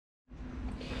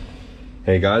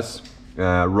Hey guys,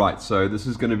 right, so this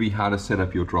is going to be how to set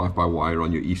up your drive-by-wire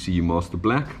on your ECUmaster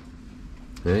Black.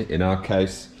 Okay, in our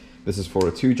case, this is for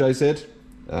a 2JZ.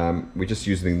 We're just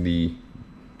using the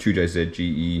 2JZ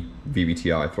GE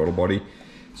VVTi throttle body,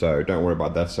 so don't worry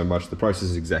about that so much. The process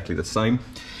is exactly the same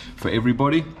for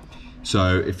everybody.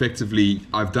 So effectively,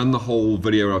 I've done the whole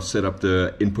video. I've set up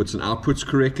the inputs and outputs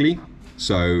correctly.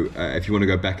 So if you want to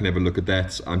go back and have a look at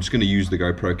that, I'm just going to use the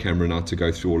GoPro camera now to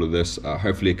go through all of this.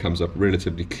 Hopefully it comes up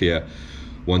relatively clear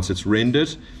once it's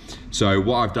rendered. So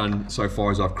what I've done so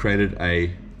far is I've created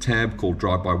a tab called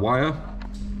drive-by-wire,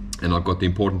 and I've got the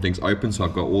important things open. So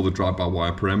I've got all the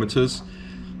drive-by-wire parameters.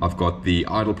 I've got the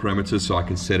idle parameters, so I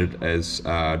can set it as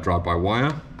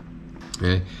drive-by-wire.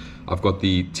 Okay. I've got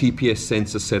the TPS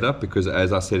sensor set up because,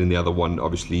 as I said in the other one,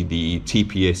 obviously the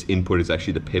TPS input is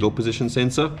actually the pedal position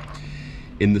sensor.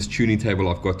 In this tuning table,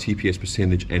 I've got TPS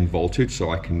percentage and voltage, so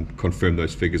I can confirm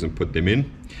those figures and put them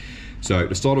in. So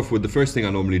to start off with, the first thing I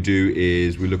normally do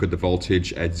is we look at the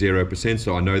voltage at 0%,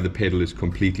 so I know the pedal is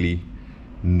completely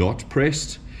not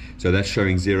pressed. So that's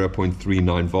showing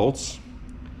 0.39 volts.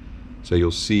 So you'll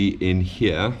see in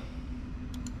here,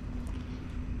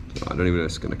 I don't even know if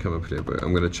it's going to come up here, but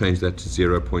I'm going to change that to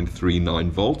 0.39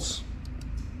 volts.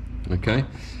 Okay,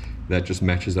 that just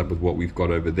matches up with what we've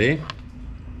got over there.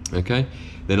 Okay,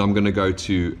 then I'm going to go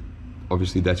to,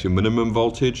 obviously that's your minimum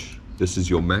voltage, this is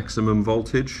your maximum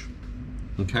voltage.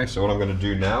 Okay, so what I'm going to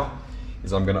do now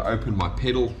is I'm going to open my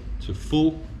pedal to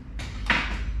full,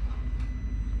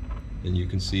 and you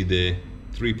can see there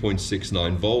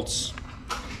 3.69 volts.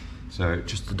 So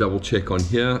just to double check on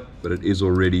here, but it is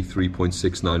already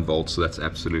 3.69 volts, so that's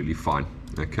absolutely fine.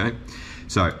 Okay,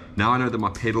 so now I know that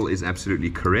my pedal is absolutely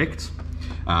correct.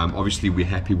 Obviously we're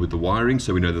happy with the wiring,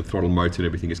 so we know the throttle motor and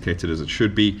everything is connected as it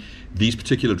should be. These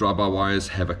particular drive-by wires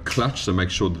have a clutch, so make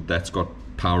sure that that's got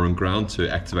power and ground to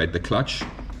activate the clutch.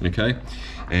 Okay,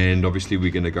 and obviously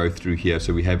we're going to go through here,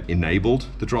 so we have enabled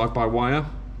the drive-by wire.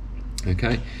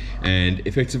 Okay, and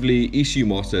effectively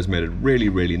ECUmaster has made it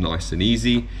really nice and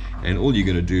easy, and all you're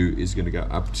going to do is going to go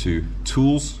up to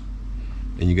tools,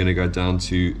 and you're going to go down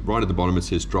to right at the bottom. It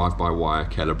says drive-by-wire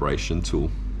calibration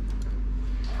tool.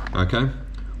 Okay,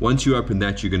 once you open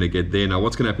that, you're going to get there. Now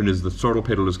what's going to happen is the throttle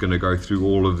pedal is going to go through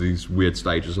all of these weird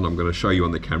stages, and I'm going to show you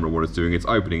on the camera what it's doing. It's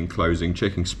opening and closing,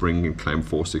 checking spring and clamp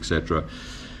force, etc.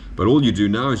 But all you do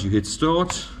now is you hit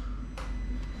start,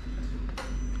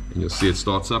 and you'll see it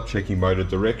starts up, checking motor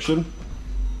direction.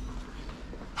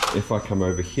 If I come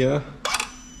over here,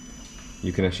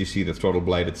 you can actually see the throttle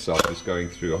blade itself is going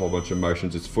through a whole bunch of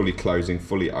motions. It's fully closing,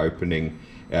 fully opening.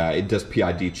 It does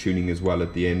PID tuning as well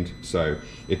at the end, so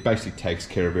it basically takes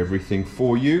care of everything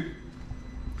for you.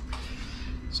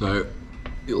 So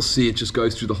you'll see it just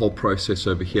goes through the whole process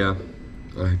over here.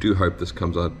 I do hope this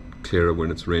comes out clearer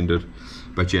when it's rendered.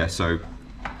 But yeah, so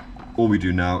all we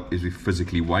do now is we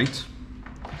physically wait.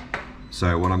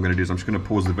 So what I'm going to do is I'm just going to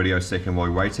pause the video a second while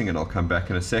we're waiting, and I'll come back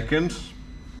in a second.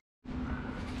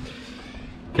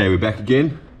 Okay, we're back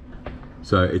again.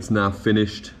 So it's now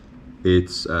finished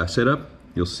its setup.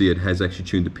 You'll see it has actually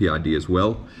tuned the PID as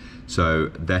well. So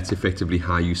that's effectively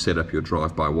how you set up your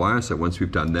drive-by-wire. So once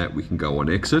we've done that, we can go on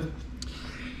exit.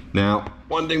 Now,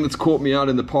 one thing that's caught me out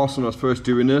in the past when I was first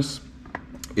doing this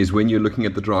is when you're looking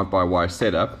at the drive-by-wire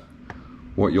setup,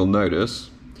 what you'll notice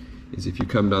is if you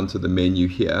come down to the menu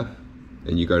here,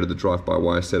 and you go to the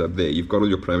drive-by-wire setup there, you've got all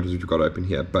your parameters which you've got open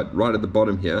here, but right at the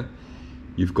bottom here,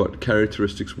 you've got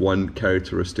characteristics 1,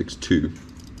 characteristics 2.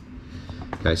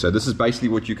 Okay, so this is basically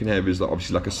what you can have is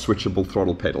obviously like a switchable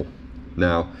throttle pedal.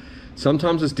 Now,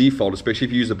 sometimes as default, especially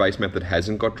if you use a base map that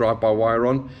hasn't got drive-by-wire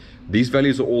on, these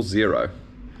values are all 0.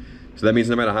 So that means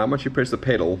no matter how much you press the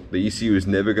pedal, the ECU is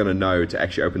never going to know to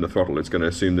actually open the throttle. It's going to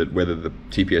assume that whether the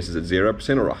TPS is at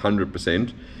 0% or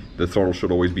 100%, the throttle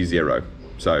should always be 0.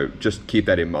 So just keep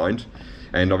that in mind.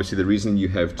 And obviously the reason you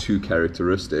have 2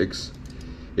 characteristics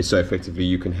is so effectively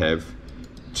you can have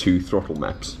 2 throttle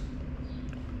maps.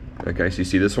 Okay, so you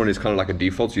see this one is kind of like a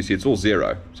default, so you see it's all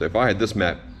 0. So if I had this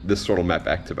map, this throttle map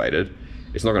activated,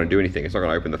 it's not going to do anything. It's not going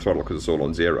to open the throttle because it's all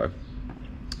on 0.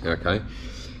 Okay,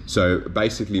 so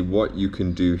basically what you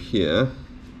can do here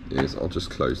is, I'll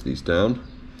just close these down.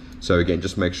 So again,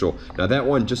 just make sure. Now that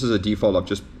one, just as a default, I've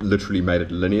just literally made it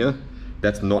linear.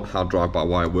 That's not how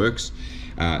drive-by-wire works.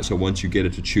 So once you get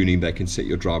it to tuning, they can set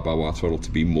your drive-by-wire throttle to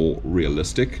be more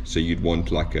realistic. So you'd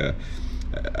want like a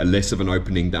less of an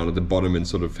opening down at the bottom and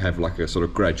sort of have like a sort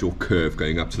of gradual curve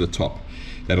going up to the top.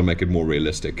 That'll make it more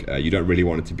realistic. You don't really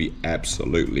want it to be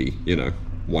absolutely, you know,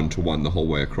 1-to-1 the whole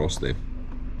way across there.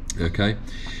 Okay,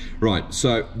 Right,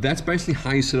 so that's basically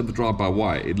how you set up the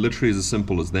drive-by-wire. It literally is as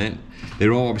simple as that. There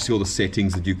are obviously all the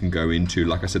settings that you can go into,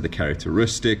 like I said, the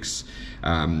characteristics,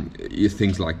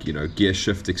 things like, you know, gear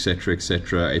shift, etc.,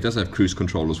 etc. It does have cruise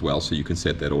control as well, so you can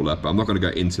set that all up. I'm not going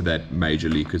to go into that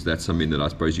majorly because that's something that I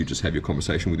suppose you just have your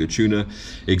conversation with your tuner,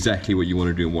 exactly what you want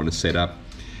to do and want to set up.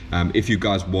 If you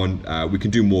guys want, we can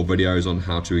do more videos on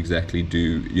how to exactly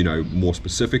do, you know, more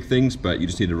specific things, but you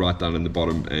just need to write down in the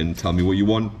bottom and tell me what you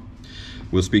want.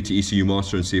 We'll speak to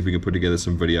ECUmaster and see if we can put together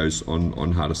some videos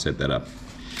on how to set that up.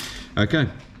 Okay,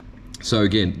 so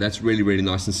again, that's really, really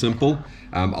nice and simple.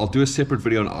 I'll do a separate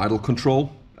video on idle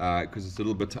control because it's a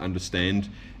little bit to understand,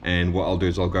 and what I'll do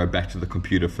is I'll go back to the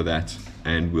computer for that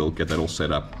and we'll get that all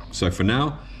set up. So for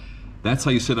now, that's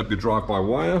how you set up your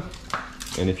drive-by-wire.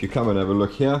 And if you come and have a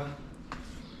look here,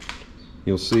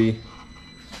 you'll see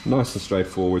nice and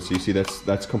straightforward. So you see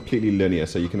that's completely linear,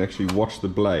 so you can actually watch the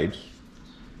blade.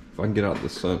 If I can get out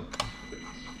this,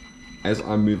 as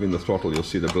I'm moving the throttle, you'll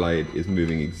see the blade is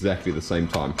moving exactly the same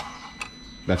time.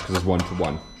 That's because it's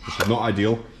 1-to-1, which is not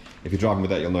ideal. If you're driving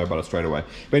with that, you'll know about it straight away.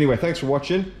 But anyway, thanks for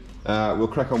watching. We'll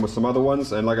crack on with some other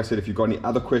ones. And like I said, if you've got any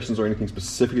other questions or anything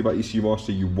specifically about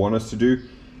ECUmaster you want us to do,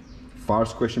 fire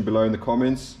us a question below in the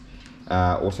comments,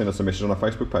 or send us a message on our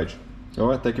Facebook page. All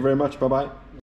right, thank you very much. Bye-bye.